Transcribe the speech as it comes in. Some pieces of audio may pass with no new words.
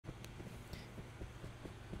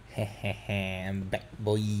I'm back,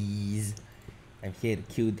 boys. I'm here to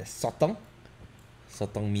kill the sotong.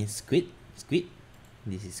 Sotong means squid. Squid.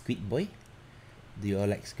 This is Squid Boy. Do you all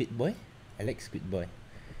like Squid Boy? I like Squid Boy.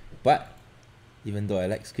 But even though I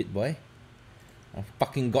like Squid Boy, I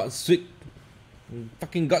fucking got squid.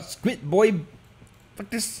 Fucking got Squid Boy. Fuck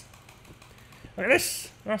this. Look at this.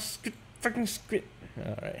 Oh, squid. Fucking squid.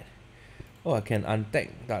 Alright. Oh, I can untag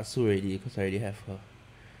Tatsu already because I already have her.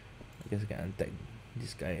 I guess I can untag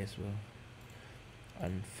this guy as well.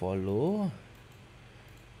 Unfollow.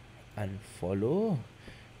 Unfollow.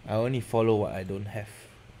 I only follow what I don't have.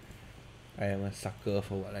 I am a sucker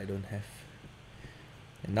for what I don't have.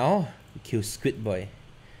 And now we kill Squid Boy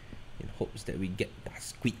in hopes that we get that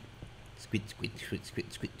squid. Squid.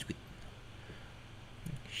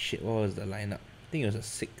 Shit, what was the lineup? I think it was a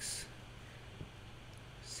 6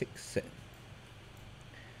 set.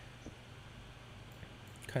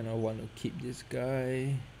 Kinda want to keep this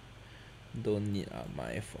guy. Don't need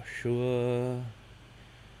Amai for sure.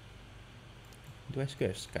 Do I still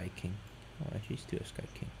have Sky King? Oh, actually still have Sky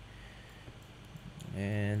King.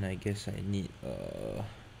 And I guess I need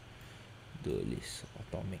Duelist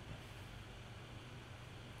Atomic.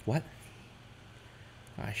 What?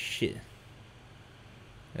 Ah shit.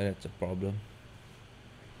 Yeah, that's a problem.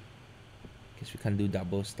 Guess we can't do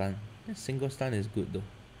double stun. Yeah, single stun is good though.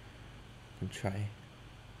 Can try.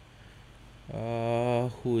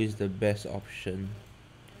 Who is the best option?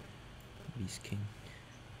 Beast King.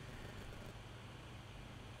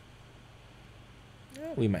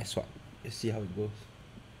 Yeah, we might swap. Let's see how it goes.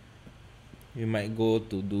 We might go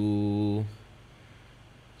to do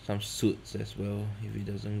some suits as well if it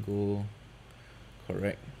doesn't go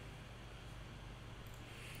correct.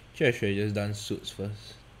 Sure, I should have just done suits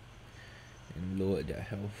first and lowered their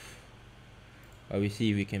health. But we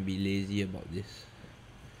see if we can be lazy about this.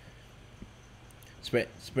 Spread.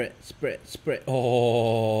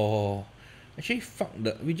 Oh, actually, fuck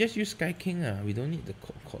the. We just use Sky King. We don't need the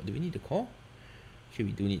core. Do we need the core? Actually,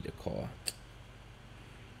 we do need the core.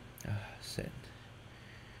 Sad.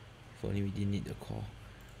 If only we didn't need the core.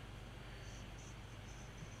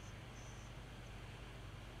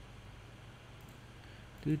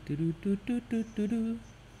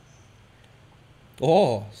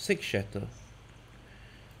 Oh, 6 shatter.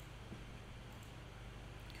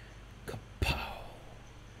 Kapow.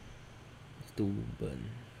 Let's do burn.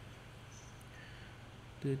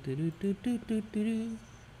 It's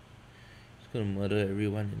gonna murder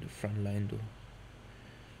everyone in the front line though.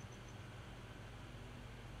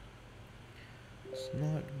 It's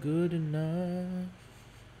not good enough.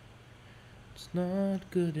 It's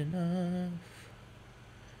not good enough.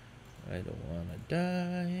 I don't wanna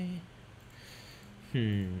die. I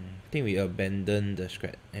think we abandon the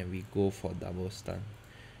strat and we go for double stun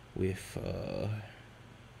with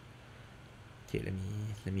okay,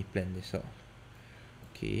 let me plan this out.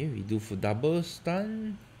 Okay, we do for double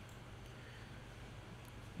stun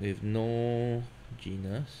with no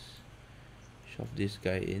Genus. Shove this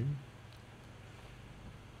guy in.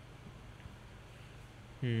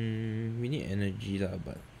 We need energy lah,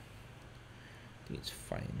 but I think it's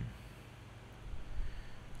fine.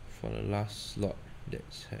 For the last slot,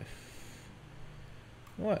 let's have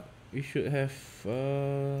what? We should have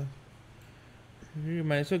we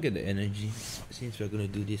might as well get the energy since we're gonna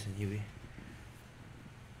do this anyway.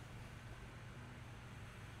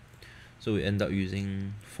 So we end up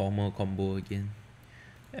using formal combo again.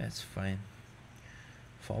 Yeah, it's fine.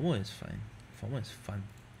 Formal is fine. Formal is fun.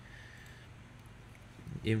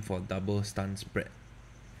 Aim for double stun spread.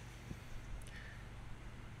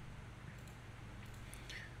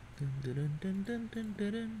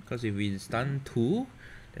 Because if we stun 2,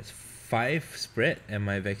 that's 5 spread, and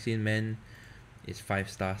my Vaccineman is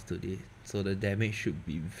 5 stars today. So the damage should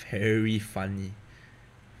be very funny.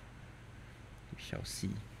 We shall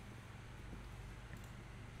see.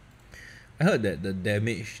 I heard that the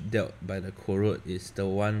damage dealt by the Corrode is the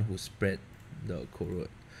one who spread the Corrode.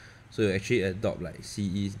 So you actually adopt like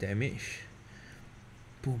CE's damage.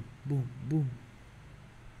 Boom, boom, boom.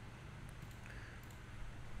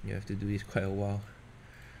 You have to do this quite a while.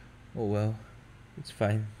 Oh well, it's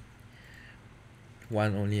fine.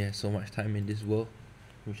 One only has so much time in this world.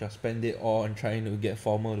 We shall spend it all on trying to get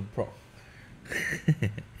formal to proc. I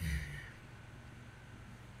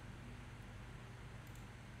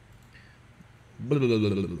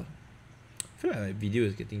feel like my video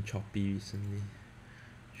is getting choppy recently.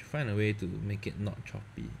 Should find a way to make it not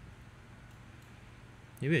choppy.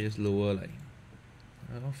 Maybe I just lower, like,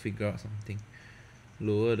 I'll figure out something.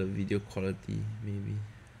 Lower the video quality, maybe.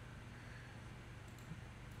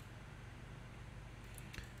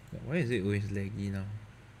 But why is it always laggy now?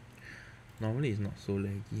 Normally it's not so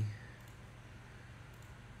laggy.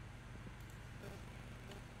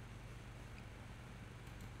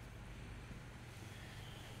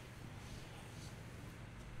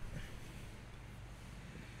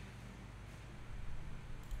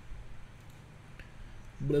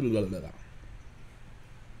 Blah, blah, blah, blah.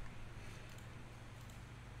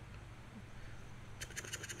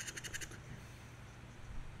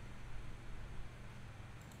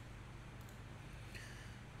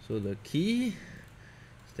 So the key is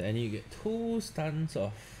that I need to get 2 stuns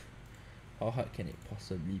off. How hard can it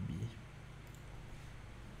possibly be?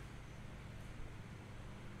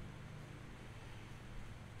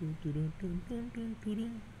 Blah, blah, blah, blah, blah.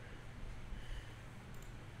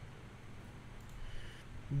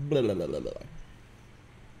 Blah, blah, blah, blah.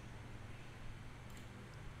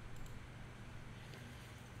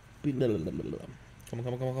 Come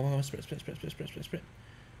on, spread.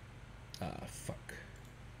 Ah, fuck.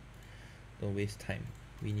 Don't waste time.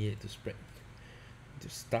 We need it to spread. To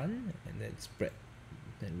stun and then spread.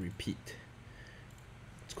 Then repeat.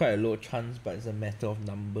 It's quite a low chance, but it's a matter of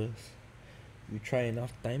numbers. You try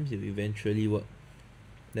enough times, it will eventually work.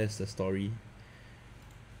 That's the story.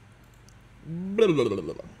 I'm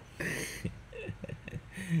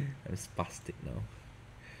spastic now.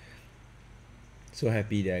 So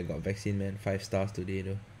happy that I got Vaccineman 5 stars today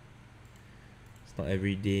though. It's not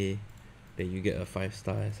every day that you get a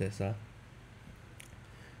 5-star SSR.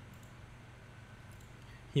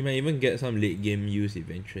 He might even get some late game use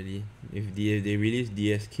eventually. If they release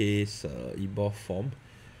DSK's evolved form,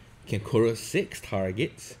 he can corrode 6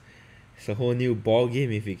 targets. It's a whole new ball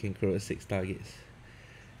game if he can corrode 6 targets.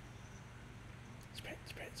 Spread.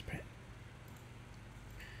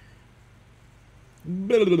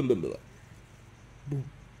 Blah, blah, blah, blah.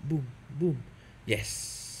 Boom.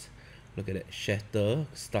 Yes. Look at that. Shatter,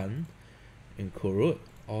 stun, and corrode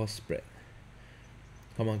all spread.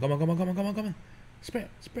 Come on. Spread.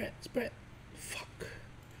 Fuck.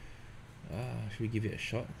 Should we give it a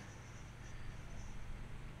shot?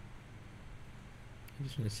 I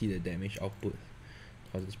just want to see the damage output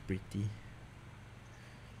because it's pretty.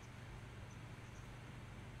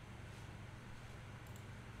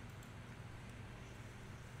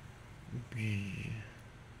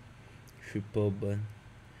 Triple burn.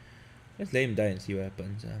 Let's let him die and see what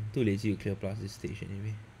happens. I'm too lazy to clear past this stage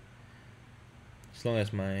anyway. As long as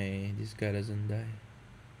this guy doesn't die.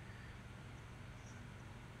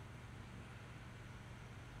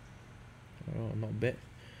 Oh, not bad.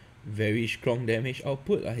 Very strong damage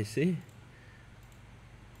output, I say.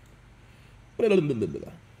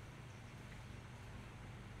 A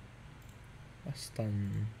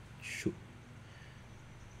stun shoot.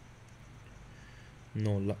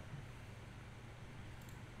 No luck.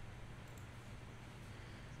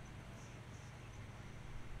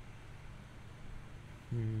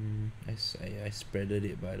 I spreaded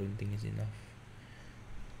it, but I don't think it's enough.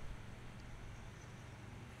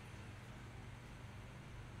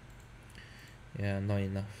 Yeah, not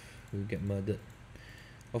enough. We'll get murdered.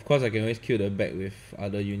 Of course, I can always kill the back with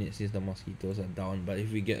other units since the mosquitoes are down, but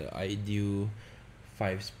if we get an ideal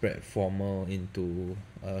 5 spread formal into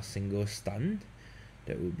a single stun,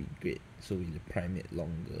 that would be great. So we'll prime it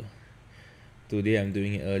longer. Today I'm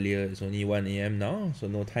doing it earlier. It's only 1 AM now, so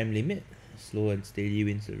no time limit. Slow and steady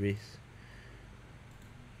wins the race.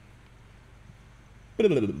 Oh,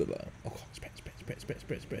 spread.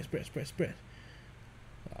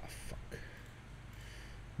 Ah, fuck.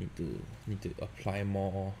 Need to apply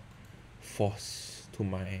more force to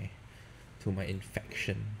my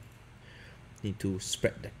infection. Need to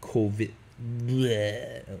spread the COVID.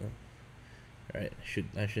 Right?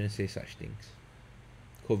 I shouldn't say such things.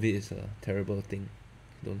 COVID is a terrible thing.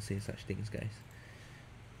 Don't say such things, guys.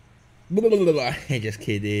 Just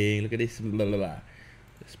kidding. Look at this. Let's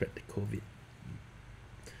spread the COVID.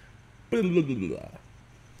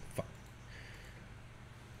 Fuck.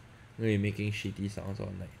 I'm gonna be making shitty sounds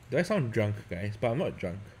all night. Do I sound drunk, guys? But I'm not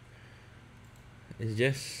drunk. It's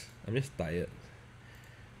just I'm just tired.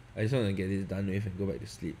 I just want to get this done with and go back to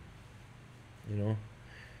sleep. You know?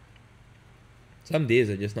 Some days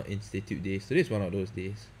are just not institute days. Today's one of those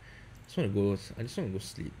days. I just want to go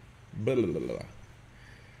sleep. But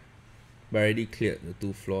I already cleared the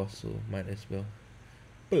 2 floors, so might as well.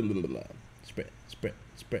 Spread.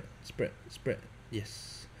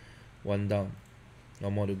 Yes. 1 down.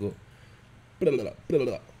 1 more to go.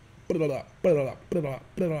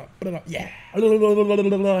 Yeah.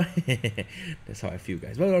 That's how I feel,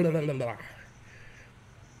 guys.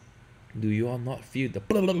 Do you all not feel the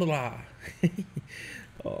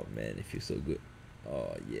Oh man, it feels so good.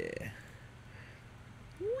 Oh yeah.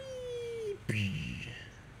 Whee!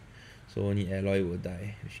 So only alloy will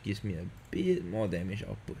die, which gives me a bit more damage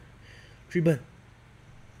output. 3 burn.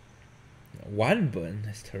 1 burn,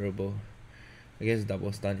 that's terrible. I guess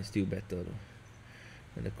double stun is still better though.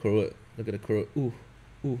 And the Corrode, look at the Corrode. Ooh,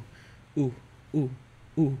 ooh, ooh, ooh,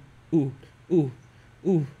 ooh, ooh, ooh,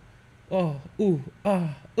 ooh, oh, ooh,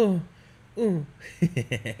 ah, ooh.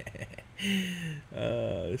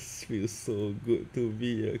 This feels so good to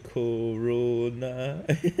be a Corona.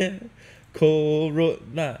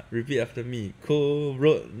 Corona. Repeat after me.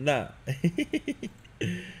 Corona.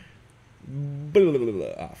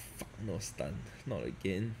 Ah, fuck, no stun. Not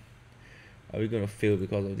again. Are we gonna fail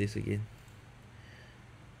because of this again?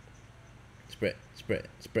 Spread, spread,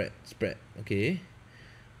 spread, spread. Okay.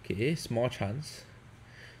 Okay, small chance.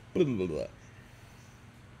 Come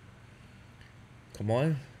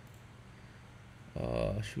on.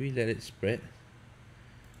 Should we let it spread?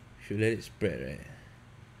 Should let it spread, right?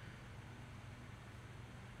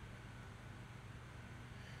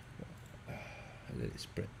 Let it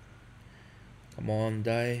spread. Come on,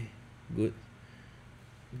 die. Good.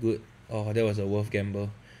 Good. Oh, that was a worth gamble.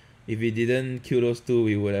 If we didn't kill those two,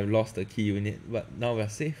 we would have lost the key unit. But now we're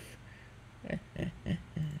safe.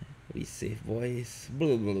 We safe, boys.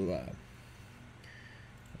 Blah, blah, blah.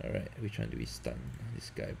 Alright, which one do we stun?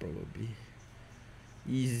 This guy probably.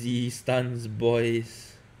 Easy stuns,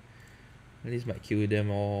 boys. At least might kill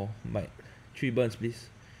them all. Might. 3 burns, please.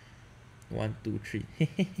 1, 2, 3.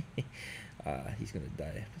 He's gonna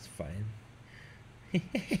die. It's fine.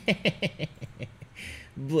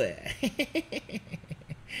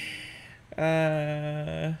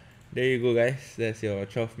 There you go, guys. That's your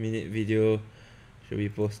 12-minute video. Should be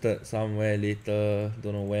posted somewhere later.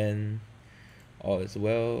 Don't know when. All is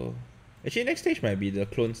well. Actually, next stage might be the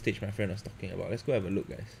clone stage my friend was talking about. Let's go have a look,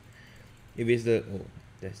 guys. If it's the... Oh,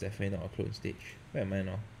 that's definitely not a clone stage. Where am I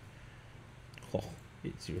now? Oh,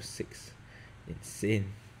 806.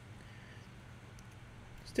 Insane.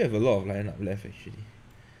 Still have a lot of lineup left, actually.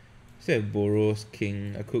 Still have Boros,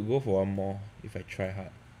 King. I could go for one more if I try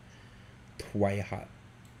hard. Try hard.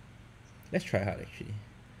 Let's try hard, actually.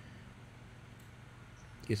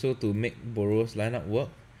 Okay, so to make Boros lineup work,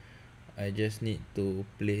 I just need to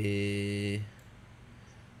play...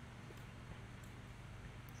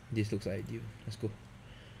 This looks ideal. Let's go.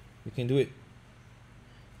 We can do it.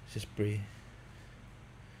 Let's just pray.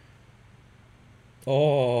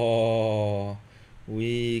 Oh,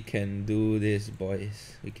 we can do this,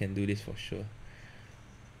 boys. We can do this for sure.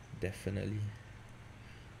 Definitely.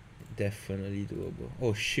 Definitely doable.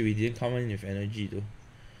 Oh shit, we didn't come in with energy though.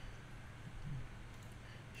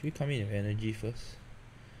 Should we come in with energy first?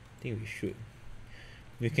 I think we should.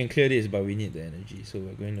 We can clear this, but we need the energy, so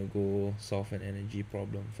we're going to go solve an energy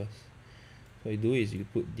problem first. So what you do is you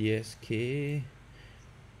put DSK,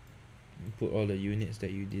 you put all the units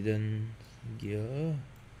that you didn't gear.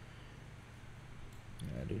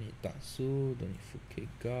 I don't need Tatsu, don't need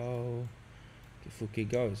Fukegao. Okay,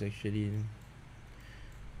 Fukegao is actually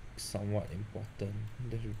somewhat important.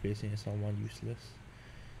 Just replacing someone useless.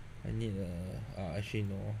 I need actually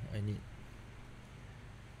no, I need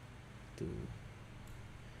to...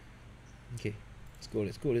 Okay, let's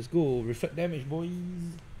go. Reflect damage, boys.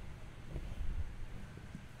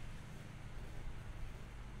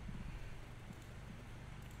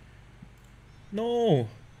 No!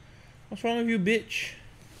 What's wrong with you, bitch?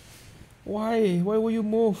 Why will you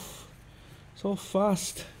move so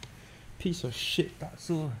fast? Piece of shit,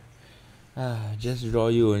 Tatsu. Just draw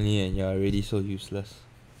you only and you're already so useless.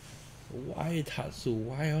 Why, Tatsu?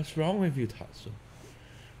 Why? What's wrong with you, Tatsu?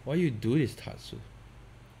 Why you do this, Tatsu?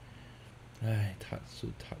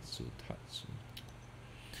 Tatsu.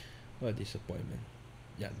 What a disappointment.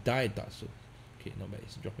 Yeah, die, Tatsu. Okay, not bad.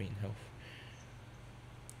 It's dropping in health.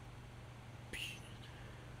 I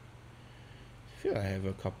feel like I have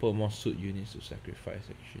a couple more suit units to sacrifice,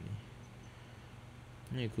 actually.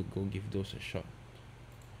 You could go give those a shot.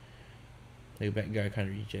 The bad guy can't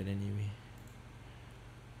regen anyway.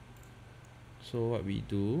 So what we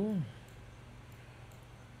do...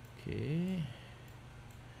 Okay...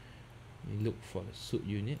 We look for the suit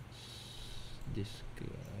units. This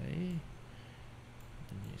guy. And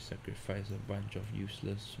you sacrifice a bunch of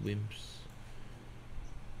useless wimps.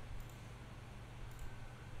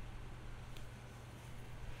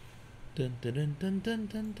 Dun dun dun dun dun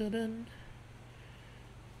dun dun dun.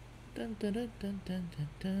 Dun dun dun dun dun dun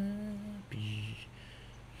dun.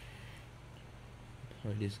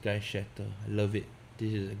 Oh, this guy Shatter. I love it.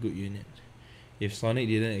 This is a good unit. If Sonic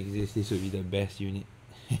didn't exist, this would be the best unit.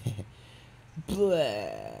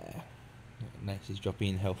 Nice, he's dropping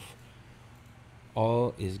in health.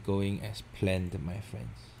 All is going as planned, my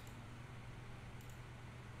friends.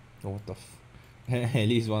 Oh, what the At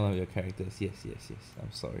least one of your characters. Yes, yes, yes.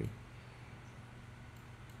 I'm sorry.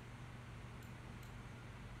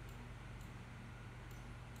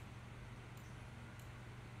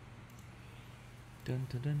 Dun,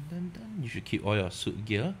 dun, dun, dun, dun. You should keep all your suit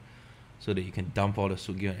gear so that you can dump all the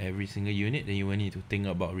suit gear on every single unit. Then you won't need to think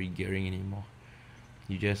about re-gearing anymore.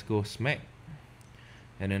 You just go smack,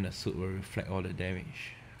 and then the suit will reflect all the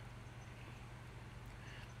damage.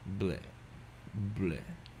 Bleh. Bleh.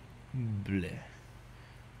 Bleh.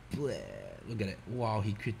 Bleh. Look at that. Wow,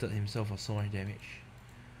 he critted himself for so much damage.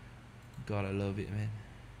 God, I love it, man.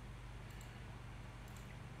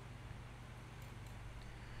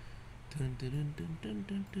 Dun, dun, dun, dun, dun,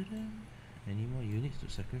 dun, dun, dun. Any more units to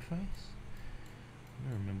sacrifice? I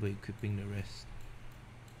don't remember equipping the rest.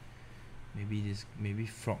 Maybe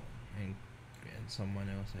Frog and someone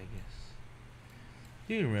else, I guess.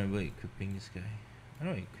 Do you remember equipping this guy? I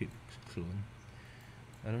don't equip Clone.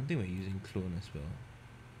 I don't think we're using Clone as well.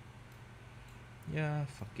 Yeah,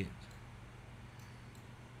 fuck it.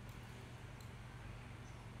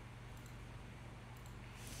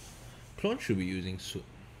 Clone should be using Suit.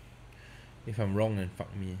 If I'm wrong, then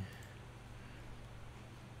fuck me.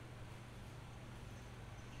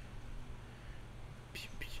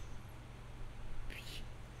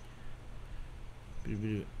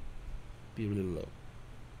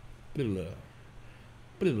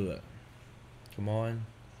 Come on.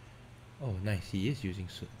 Oh, nice. He is using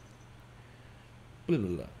Suit.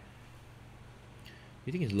 You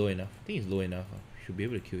think it's low enough? I think it's low enough. Should be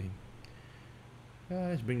able to kill him.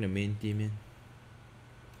 Let's bring the main team in.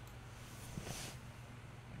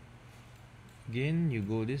 Again, you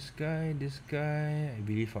go this guy. I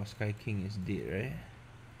believe our Sky King is dead, right?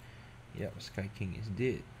 Yep, Sky King is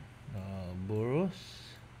dead. Boros.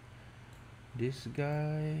 This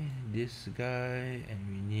guy, and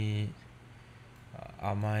we need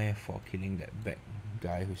Amai for killing that back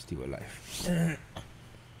guy who's still alive.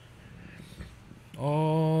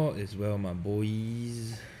 All is well, my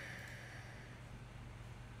boys.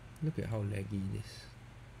 Look at how laggy it is.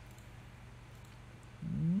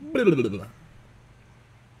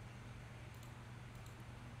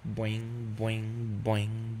 Boing, boing,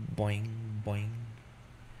 boing, boing, boing.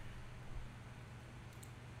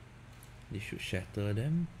 This should shatter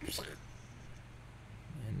them.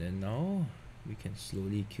 And then now we can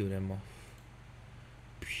slowly kill them off.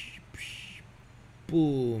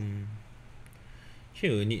 Boom. Actually,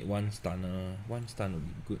 we'll need one stunner. One stun will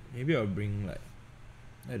be good. Maybe I'll bring like,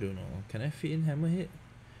 I don't know. Can I fit in Hammerhead?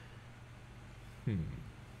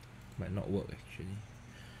 Might not work actually.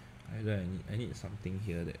 Either I need something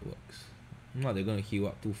here that works. If not, they're gonna heal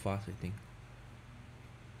up too fast, I think.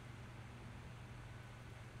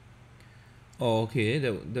 Oh, okay.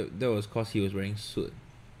 That was cause he was wearing suit.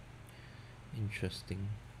 Interesting.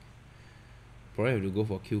 Probably have to go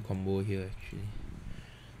for kill combo here actually.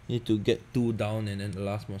 Need to get 2 down, and then the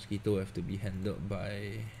last mosquito have to be handled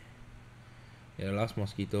by. Yeah, the last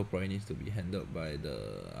mosquito probably needs to be handled by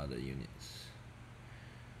the other units.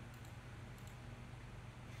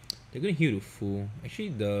 They're gonna heal to full. Actually,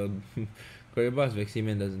 the Corrode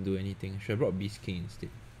Vaccineman doesn't do anything. Should have brought Beast King instead.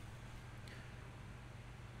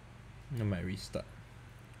 I might restart.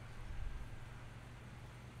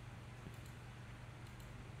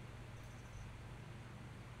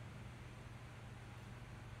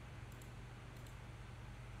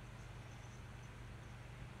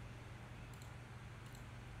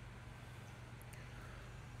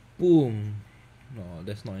 Boom! No,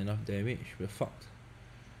 that's not enough damage. We're fucked.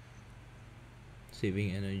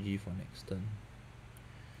 Saving energy for next turn.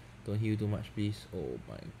 Don't heal too much, please. Oh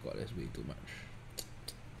my god, that's way too much.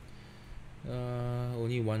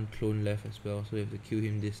 Only one clone left as well, so we have to kill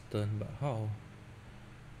him this turn. But how?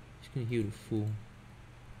 He's gonna heal to full.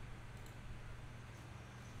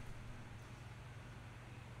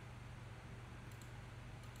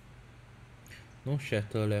 No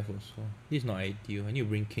shatter left also. This is not ideal. I need to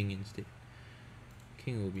bring King instead.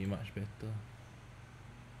 King will be much better.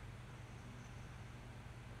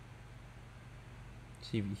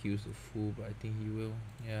 See if he heals to full, but I think he will.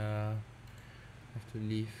 Yeah. Have to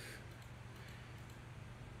leave.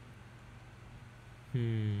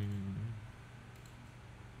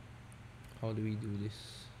 How do we do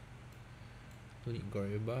this? Don't need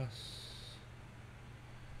Goribas.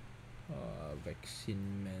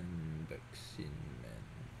 Vaccineman.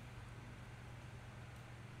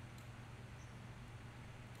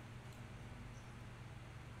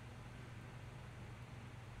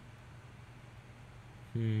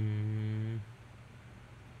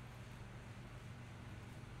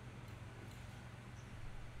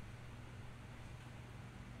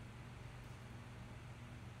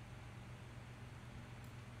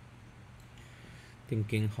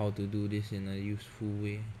 thinking how to do this in a useful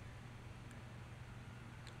way.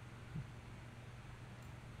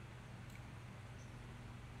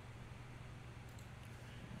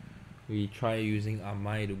 We try using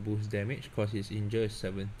Amai to boost damage because his injure is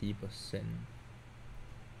 70%.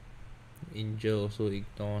 Injure also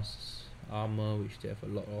ignores armor, which they have a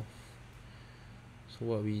lot of. So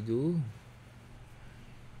what we do,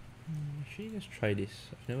 actually let's try this.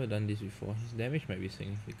 I've never done this before. His damage might be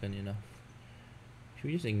significant enough. Should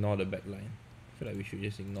we just ignore the backline? I feel like we should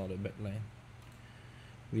just ignore the backline.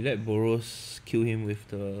 We let Boros kill him with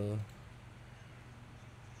the...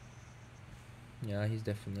 Yeah, he's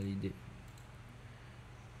definitely dead.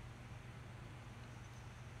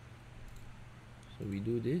 So we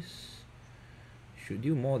do this. Should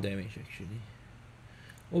do more damage actually.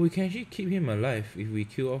 Oh, we can actually keep him alive if we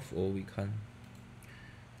kill off, or we can't.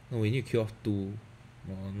 No, we need to kill off 2.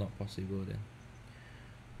 No, not possible then.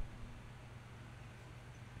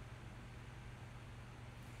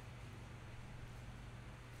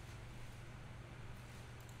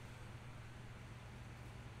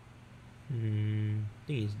 I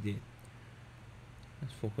think he's dead.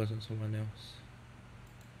 Let's focus on someone else.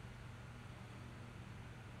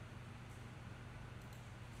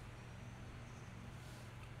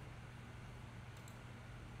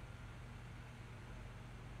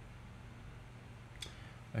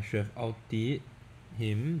 I should have ultied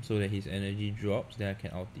him so that his energy drops, then I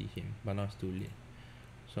can ulti him, but now it's too late.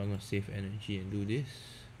 So I'm gonna save energy and do this.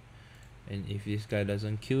 And if this guy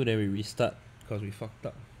doesn't kill, then we restart because we fucked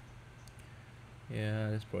up. Yeah,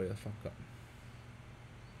 that's probably a fuck up.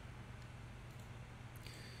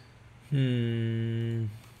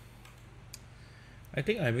 I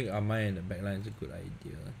think I make Amai in the backline is a good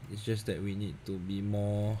idea. It's just that we need to be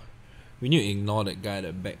more... We need to ignore that guy at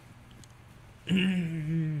the back.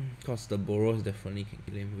 Because the Boros definitely can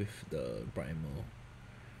kill him with the primal.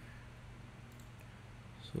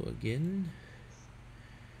 So again,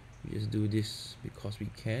 we just do this because we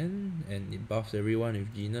can, and it buffs everyone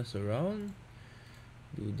with Genus around.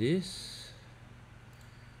 Do this.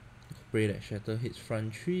 Pray that Shatter hits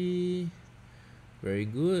front 3. Very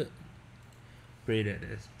good. Pray that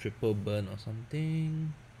there's triple burn or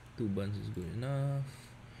something. 2 burns is good enough.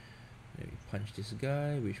 Then we punch this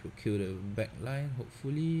guy, which will kill the back line,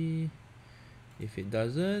 hopefully. If it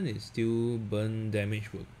doesn't, it's still burn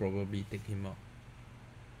damage will probably take him out.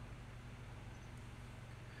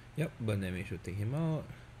 Yep, burn damage will take him out.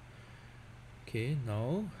 Okay,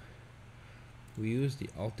 now we use the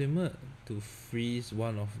ultimate to freeze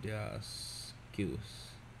one of their skills.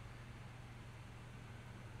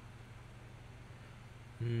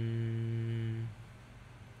 You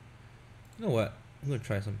know what? I'm gonna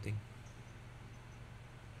try something.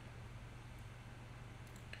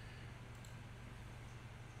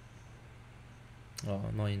 Oh,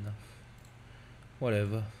 not enough.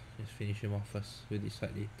 Whatever. Just finish him off first. We'll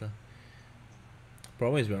decide later.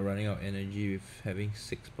 Problem is we're running out of energy with having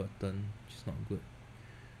 6 per turn, which is not good.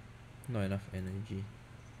 Not enough energy.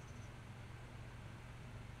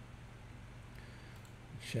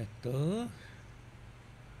 Shatter.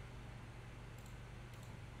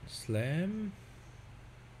 Slam.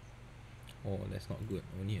 Oh, that's not good.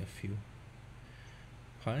 Only a few.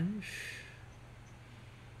 Punch.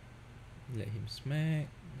 Let him smack.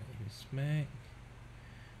 Let him smack.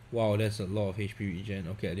 Wow, that's a lot of HP regen.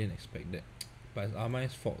 Okay, I didn't expect that. But it's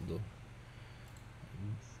Amai's fault though.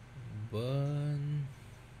 Burn.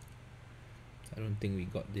 I don't think we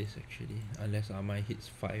got this actually. Unless Amai hits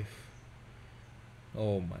 5.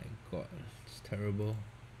 Oh my god. It's terrible.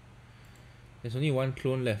 There's only 1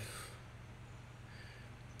 clone left.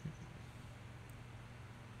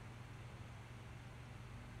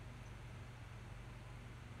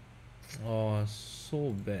 Oh,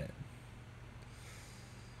 so bad.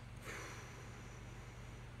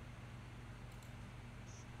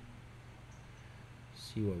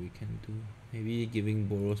 See what we can do. Maybe giving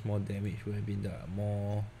Boros more damage would have been the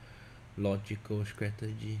more logical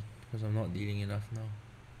strategy, because I'm not dealing enough now.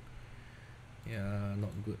 Yeah,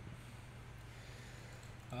 not good.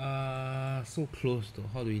 So close though.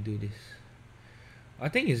 How do we do this? I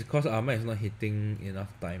think it's because Arma is not hitting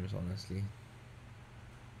enough times, honestly.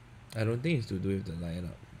 I don't think it's to do with the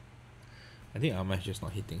lineup. I think Arma is just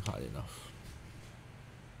not hitting hard enough.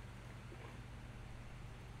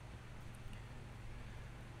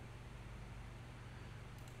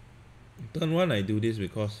 Turn 1 I do this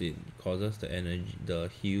because it causes the energy, the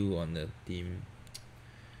heal on the team.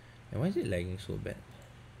 And why is it lagging so bad?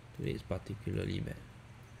 Today it's particularly bad.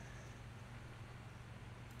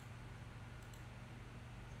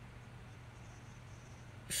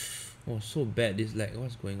 Oh, so bad this lag.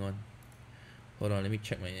 What's going on? Hold on, let me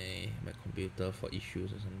check my computer for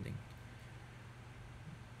issues or something.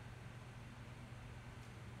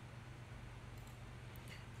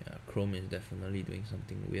 Yeah, Chrome is definitely doing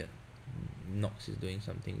something weird. Nox is doing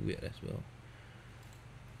something weird as well.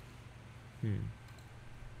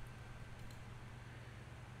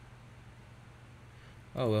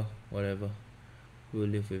 Oh well, whatever. We'll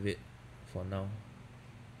live with it for now.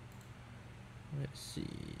 Let's see.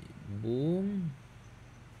 Boom.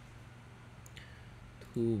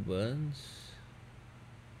 2 burns.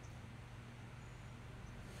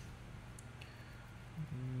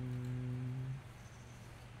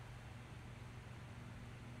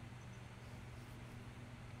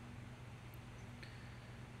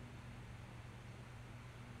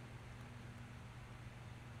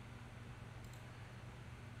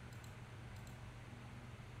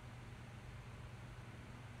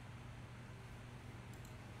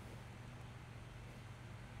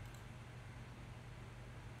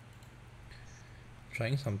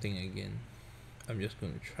 Trying something again. I'm just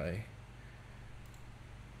going to try.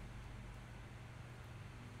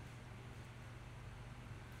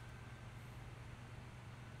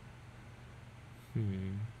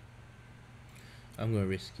 I'm going to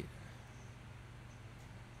risk it.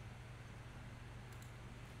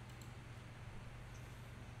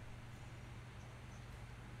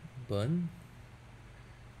 Burn.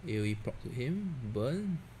 AoE proc to him.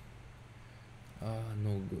 Burn.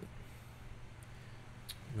 No good.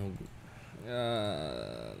 No good.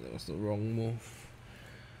 That was the wrong move.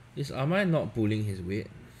 Is Armai not pulling his weight?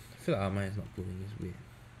 I feel like Armai is not pulling his weight.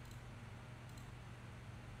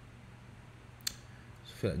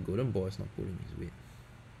 I feel like Golden Boy is not pulling his weight.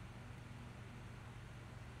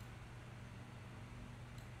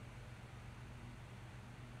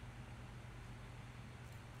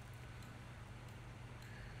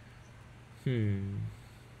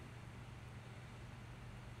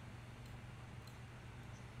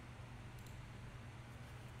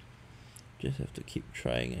 Just have to keep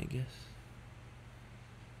trying, I guess.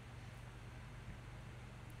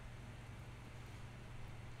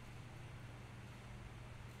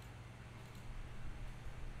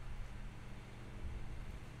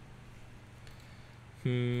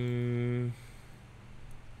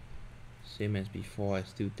 Same as before, I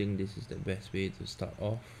still think this is the best way to start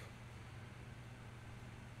off.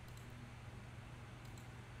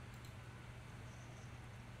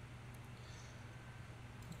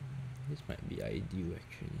 This might be ideal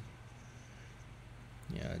actually.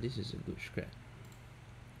 Yeah, this is a good scrap.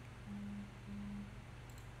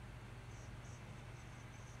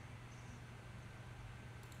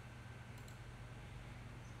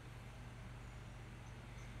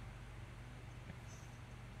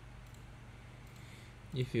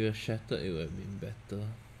 If you were shattered, it would have been better.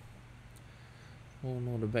 Oh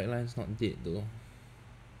no, the backline's not dead though.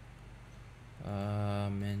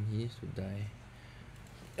 Man, he needs to die.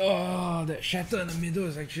 Oh, that shatter in the middle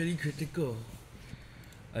is actually critical.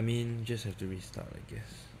 I mean, just have to restart, I guess.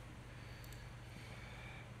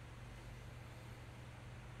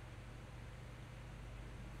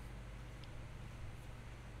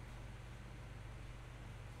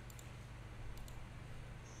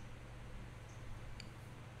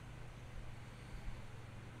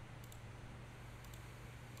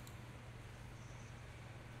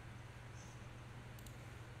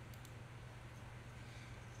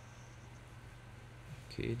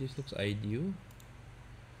 Okay, this looks ideal.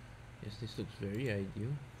 Yes, this looks very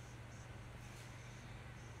ideal.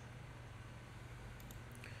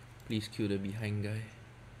 Please kill the behind guy.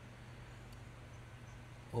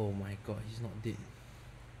 Oh my god, he's not dead.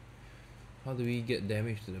 How do we get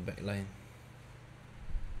damage to the back line?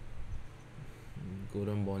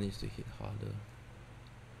 Golden Ball needs to hit harder.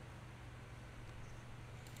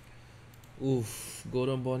 Oof,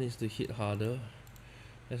 Golden Ball needs to hit harder.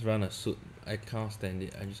 Let's run a suit. I can't stand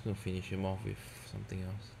it. I'm just gonna finish him off with something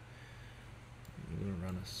else. I'm gonna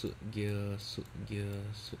run a suit gear, suit gear,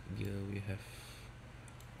 suit gear. We have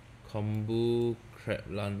Kombu, Crab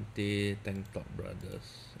Lante, Tank Top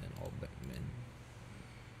Brothers, and All Backmen.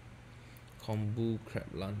 Kombu, Crab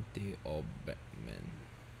Lante, All Backmen.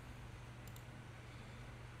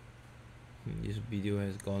 This video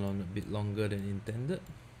has gone on a bit longer than intended.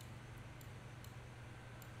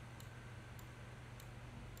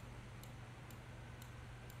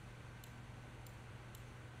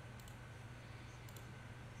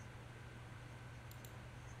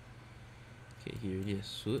 Okay, he already has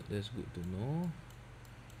suit, that's good to know.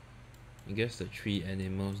 I guess the 3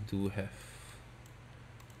 animals do have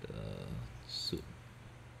the suit.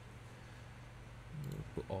 We'll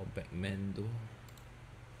put All Backmen though.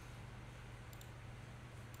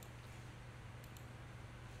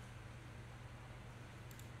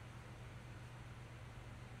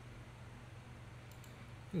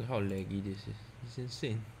 Look how laggy this is. It's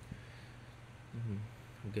insane.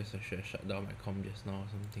 I guess I should have shut down my comm just now or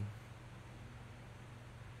something.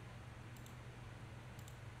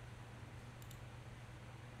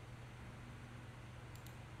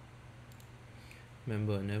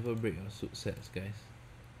 Remember, never break your suit sets, guys.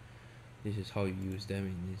 This is how you use them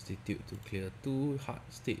in Institute to clear 2 hard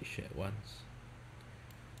stage at once.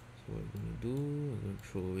 So what we're gonna do, we're gonna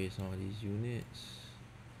throw away some of these units.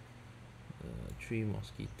 3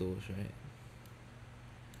 mosquitoes, right?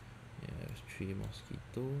 Yeah, there's 3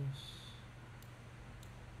 mosquitoes.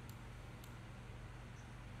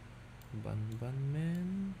 Bun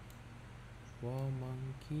man, wall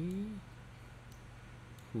monkey,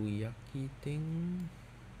 Kuyaki thing.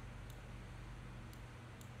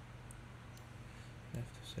 I have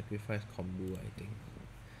to sacrifice combo, I think.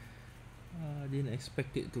 Didn't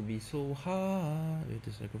expect it to be so hard. We have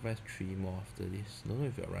to sacrifice 3 more after this. Don't know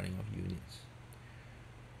if you're running out of units.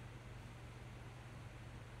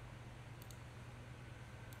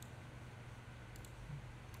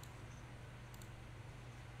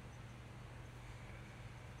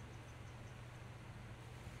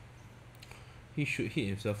 He should hit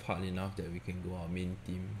himself hard enough that we can go our main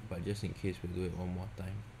team, but just in case we'll do it one more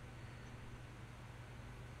time.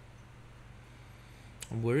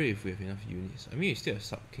 I'm worried if we have enough units. I mean, we still have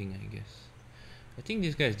Sub King, I guess. I think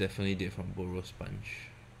this guy is definitely dead from Burrow Sponge.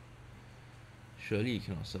 Surely he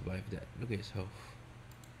cannot survive that. Look at his health.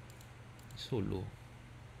 It's so low.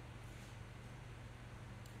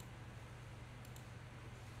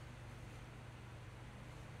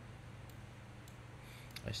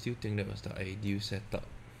 I still think that was the ideal setup.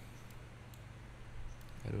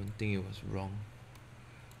 I don't think it was wrong.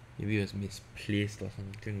 Maybe it was misplaced or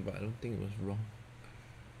something, but I don't think it was wrong.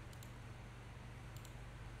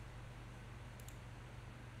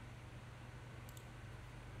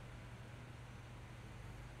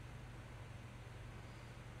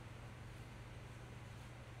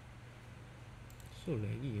 So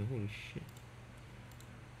laggy, holy shit.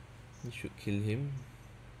 We should kill him.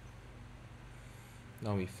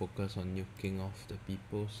 Now we focus on nuking off the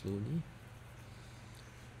people slowly.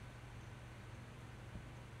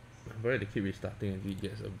 I'm worried to keep restarting until he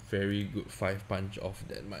gets a very good 5 punch off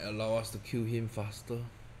that might allow us to kill him faster.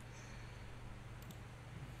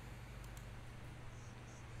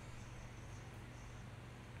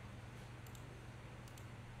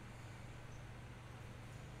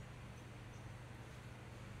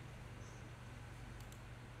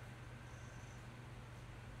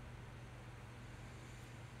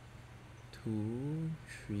 Two,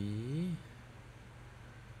 3.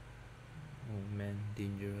 Oh man,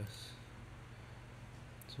 dangerous.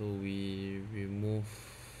 So we remove.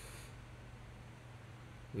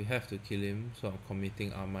 We have to kill him, so I'm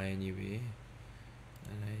committing armor anyway.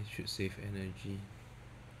 And I should save energy.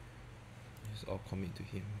 Just all commit to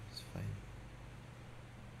him, it's fine.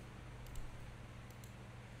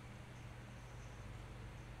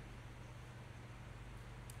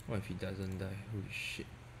 What if he doesn't die? Holy shit.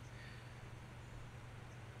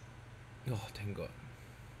 Oh, thank god.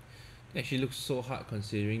 It actually looks so hard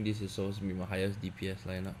considering this is supposed to be my highest DPS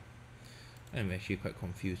lineup. I'm actually quite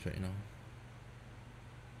confused right now.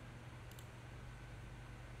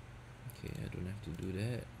 Okay, I don't have to do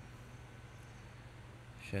that.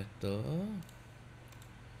 Shatter.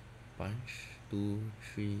 Punch. 2,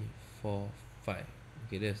 3, 4, 5.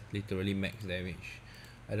 Okay, that's literally max damage.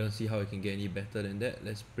 I don't see how it can get any better than that.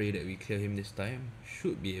 Let's pray that we clear him this time.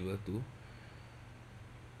 Should be able to.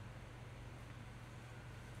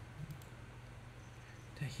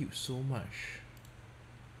 That healed so much.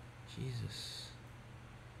 Jesus.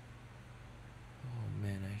 Oh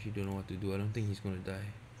man, I actually don't know what to do. I don't think he's gonna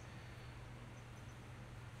die.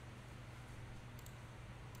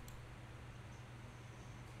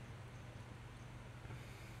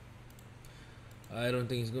 I don't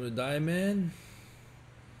think he's gonna die, man.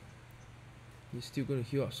 He's still gonna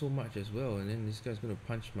heal up so much as well, and then this guy's gonna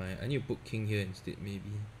punch my... I need to put King here instead,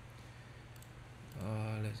 maybe.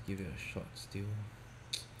 Let's give it a shot still.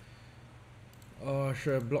 Oh,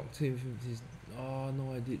 should have blocked him with his... Oh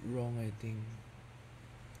no, I did wrong, I think.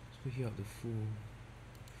 Let's go heal up the fool.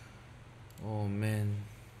 Oh man,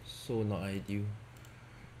 so not ideal.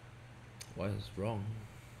 What is wrong?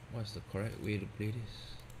 What's the correct way to play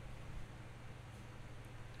this?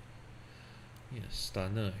 Yeah,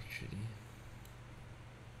 stunner actually.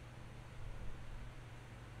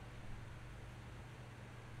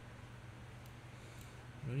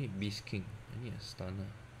 I don't need Beast King, I need a stunner.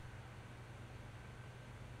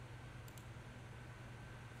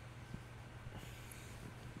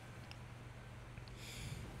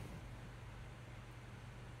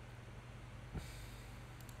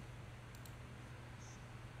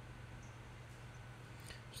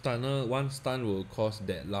 Stunner, one stun will cause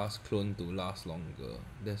that last clone to last longer.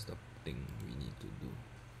 That's the thing we need to do.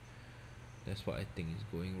 That's what I think is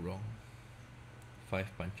going wrong. 5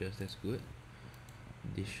 punches, that's good.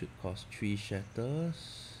 This should cause 3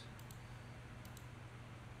 shatters.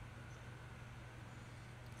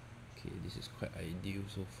 Okay, this is quite ideal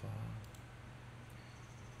so far.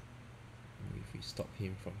 If we stop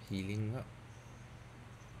him from healing up.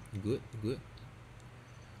 Good, good.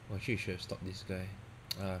 Oh, actually, should have stopped this guy.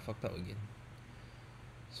 I fucked up again.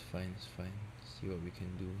 It's fine, it's fine. See what we can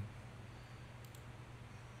do.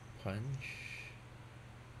 Punch.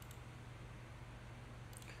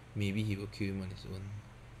 Maybe he will kill him on his own.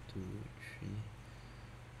 2, 3.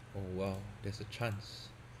 Oh wow, there's a chance.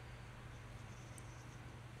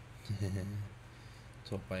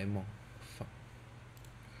 做白梦. Fuck.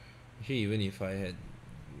 Actually, even if I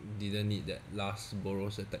didn't need that last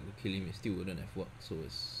Boros attack to kill him, it still wouldn't have worked. So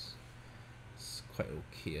it's quite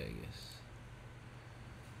okay, I guess.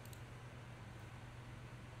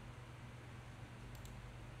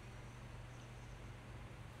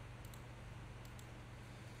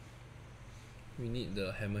 We need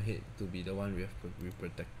the hammerhead to be the one we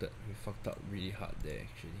protected. We fucked up really hard there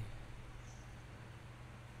actually.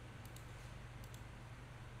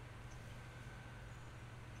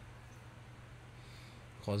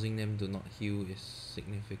 Causing them to not heal is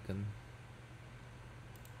significant.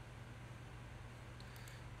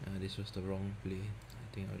 This was the wrong play.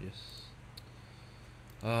 I think I'll just...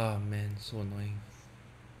 Ah man, so annoying.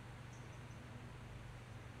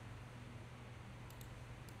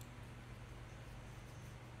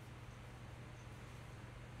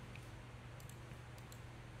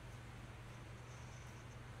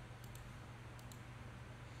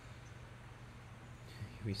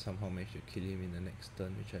 We somehow managed to kill him in the next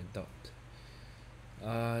turn, which I doubt.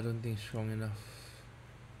 I don't think strong enough.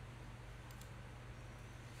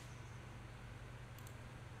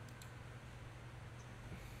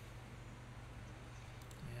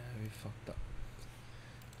 Yeah, we fucked up.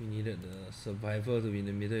 We needed the survivor to be in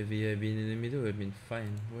the middle. If he had been in the middle, it would have been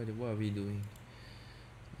fine. What are we doing?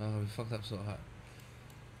 We fucked up so hard.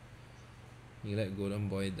 You let Golden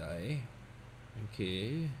Boy die.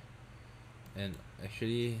 Okay. And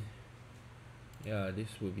actually, yeah, this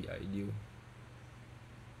will be ideal.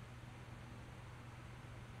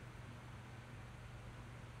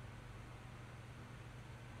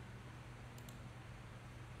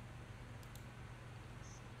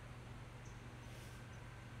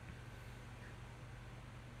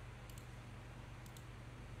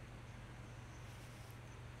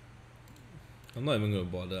 I'm not even gonna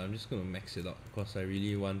bother, I'm just gonna max it out because I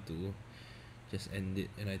really want to just end it,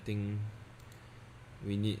 and I think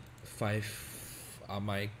we need 5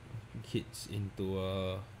 Amai hits into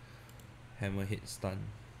a hammerhead stun.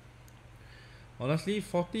 Honestly,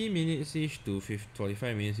 40 minutes each to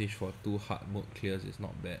 45 minutes each for 2 hard mode clears is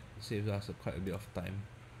not bad. It saves us quite a bit of time.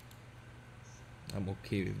 I'm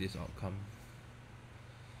okay with this outcome.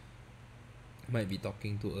 Might be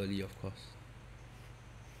talking too early, of course.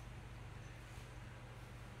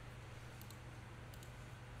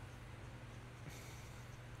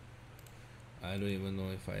 I don't even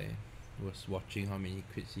know if I was watching how many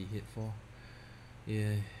crits he hit for.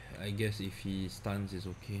 Yeah, I guess if he stuns is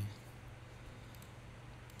okay.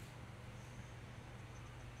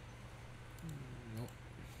 Nope.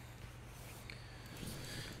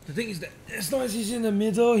 The thing is that as long as he's in the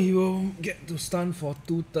middle, he will get to stun for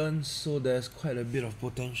 2 turns, so there's quite a bit of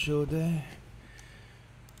potential there.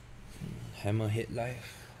 Hammerhead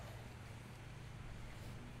life.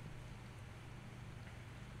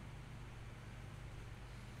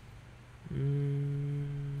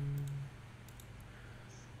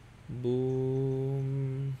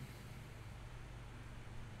 Boom.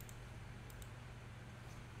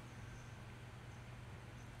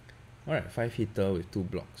 Alright, 5 hitter with 2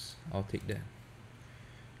 blocks. I'll take that.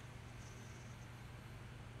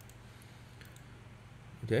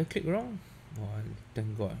 Did I click wrong? Oh,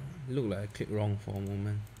 thank God. It looked like I clicked wrong for a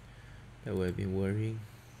moment. That would have been worrying.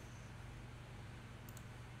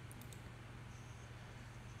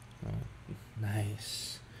 Oh,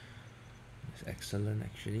 nice. That's excellent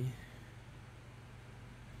actually.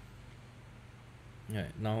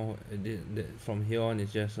 Right, now from here on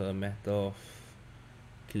it's just a matter of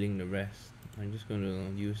killing the rest. I'm just going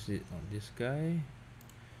to use it on this guy.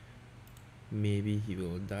 Maybe he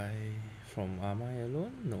will die from Amai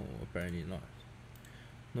alone? No, apparently not.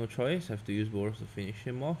 No choice, I have to use Boros to finish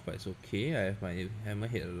him off, but it's okay. I have my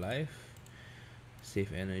hammerhead alive.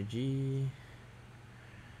 Save energy.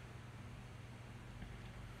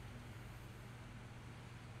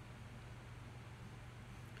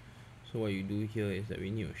 So what you do here is that we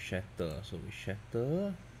need to shatter. So we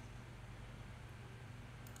shatter,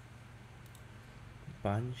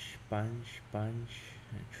 punch, punch, punch,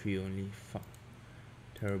 and 3 only. Fuck.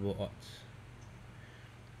 Terrible odds.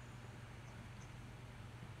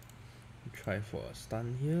 Try for a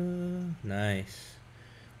stun here. Nice.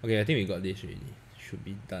 Okay, I think we got this already. Should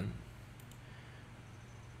be done.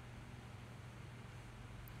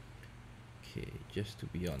 Okay, just to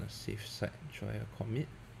be on a safe side, try a commit.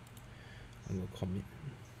 I'm gonna commit.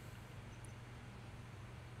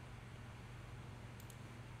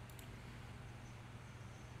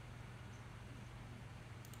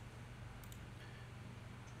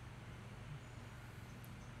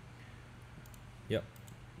 Yep,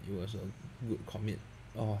 it was a good commit.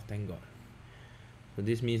 Oh, thank God. So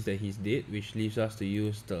this means that he's dead, which leaves us to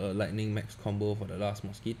use the lightning max combo for the last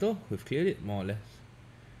mosquito. We've cleared it, more or less.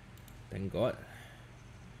 Thank God.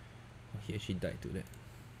 Oh, he actually died to that.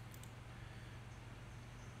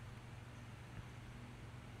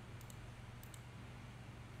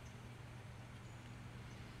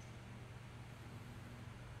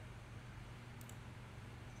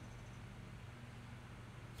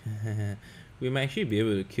 We might actually be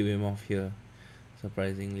able to kill him off here,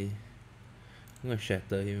 surprisingly. I'm gonna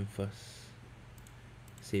shatter him first,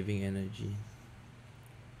 saving energy.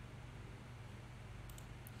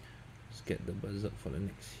 Let's get the berserk for the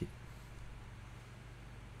next hit.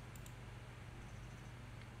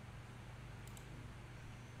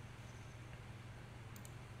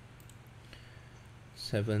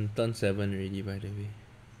 Turn 7 already, by the way.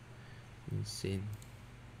 Insane.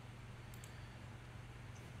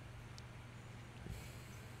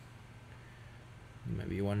 You might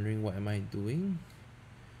be wondering, what am I doing?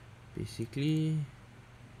 Basically,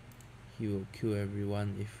 he will kill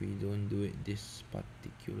everyone if we don't do it this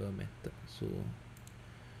particular method. So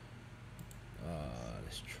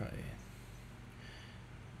let's try it.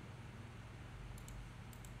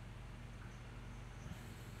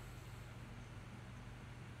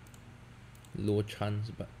 Low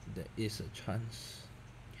chance, but there is a chance.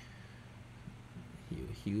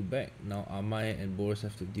 He'll heal back. Now Amai and Boris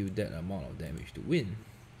have to deal that amount of damage to win.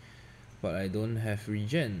 But I don't have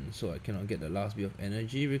regen, so I cannot get the last bit of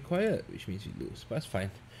energy required, which means we lose. But that's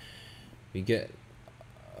fine. We get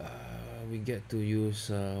to use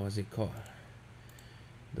what's it called?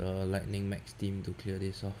 The lightning max team to clear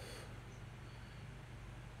this off.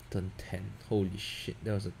 Turn 10. Holy shit,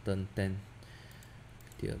 that was a turn 10.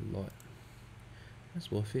 Dear Lord. That's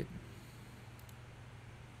worth it.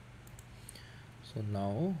 So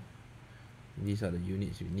now, these are the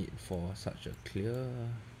units we need for such a clear.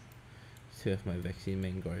 Still have my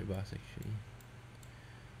Vaccineman Goribas actually.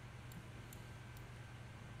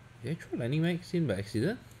 Did I throw lightning max in by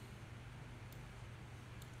accident?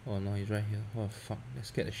 Oh no, he's right here. Oh fuck, that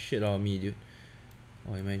scared the shit out of me, dude.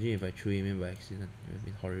 Oh, imagine if I threw him in by accident. It would have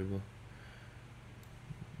been horrible.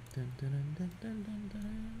 Dun, dun, dun, dun, dun, dun,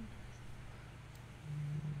 dun.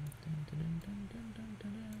 Dun, dun, dun, dun, dun, dun, dun,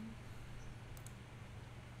 dun.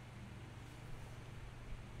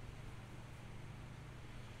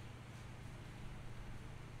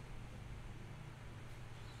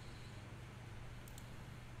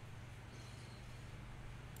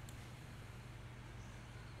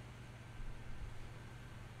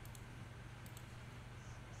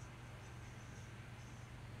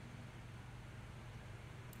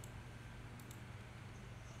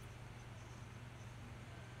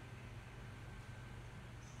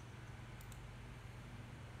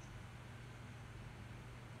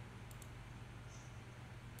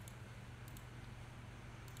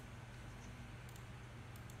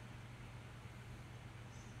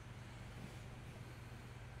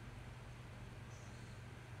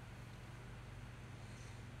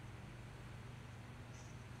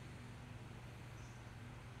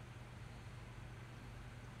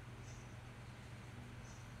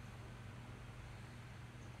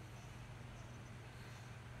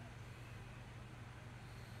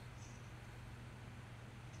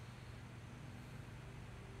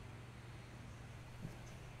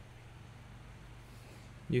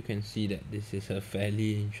 You can see that this is a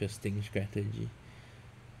fairly interesting strategy.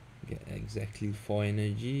 Get exactly 4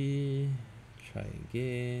 energy. Try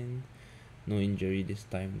again. No injury this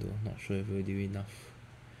time though. Not sure if we'll do enough.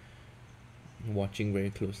 Watching very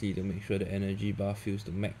closely to make sure the energy bar fills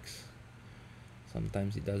to max.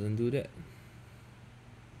 Sometimes it doesn't do that.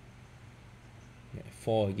 Get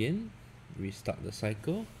 4 again. Restart the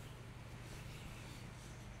cycle.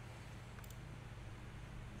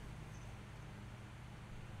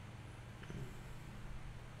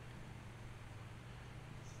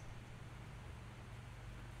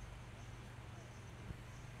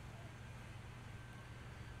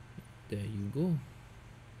 There you go.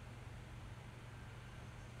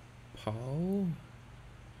 Pow.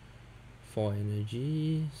 4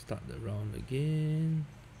 energy. Start the round again.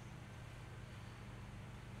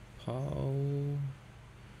 Pow.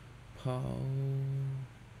 Pow.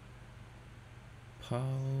 Pow.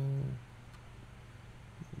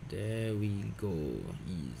 There we go.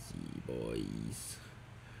 Easy boys.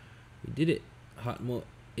 We did it. Hard mode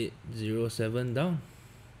 807 down.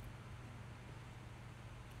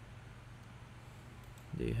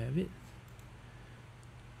 There you have it.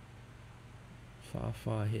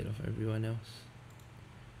 Far ahead of everyone else.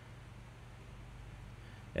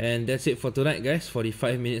 And that's it for tonight, guys.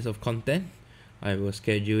 45 minutes of content. I will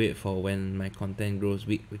schedule it for when my content grows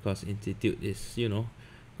weak, because Institute is, you know,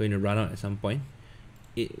 going to run out at some point.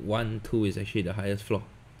 812 is actually the highest floor.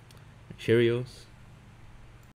 Cheerios.